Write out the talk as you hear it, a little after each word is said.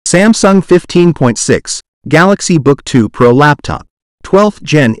Samsung 15.6 Galaxy Book 2 Pro Laptop, 12th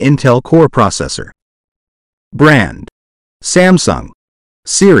Gen Intel Core Processor. Brand: Samsung.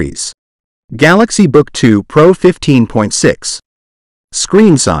 Series: Galaxy Book 2 Pro 15.6.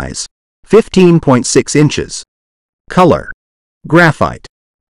 Screen size: 15.6 inches. Color: Graphite.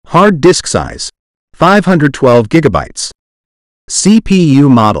 Hard disk size: 512 GB. CPU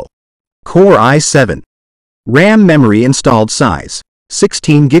model: Core i7. RAM memory installed size: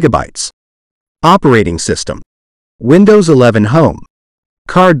 16 GB. Operating system: Windows 11 Home.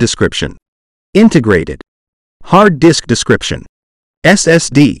 Card description: integrated. Hard disk description: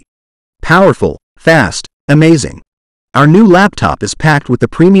 SSD. Powerful, fast, amazing. Our new laptop is packed with the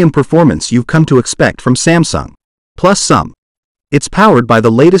premium performance you've come to expect from Samsung, plus some. It's powered by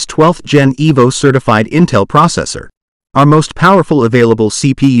the latest 12th Gen Evo certified Intel processor, our most powerful available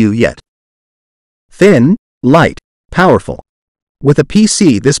CPU yet. Thin, light, powerful. With a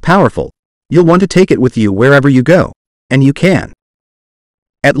PC this powerful, you'll want to take it with you wherever you go, and you can.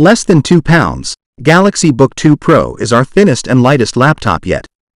 At less than £2, Galaxy Book 2 Pro is our thinnest and lightest laptop yet.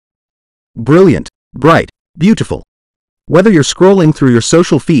 Brilliant, bright, beautiful. Whether you're scrolling through your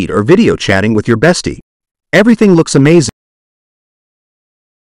social feed or video chatting with your bestie, everything looks amazing.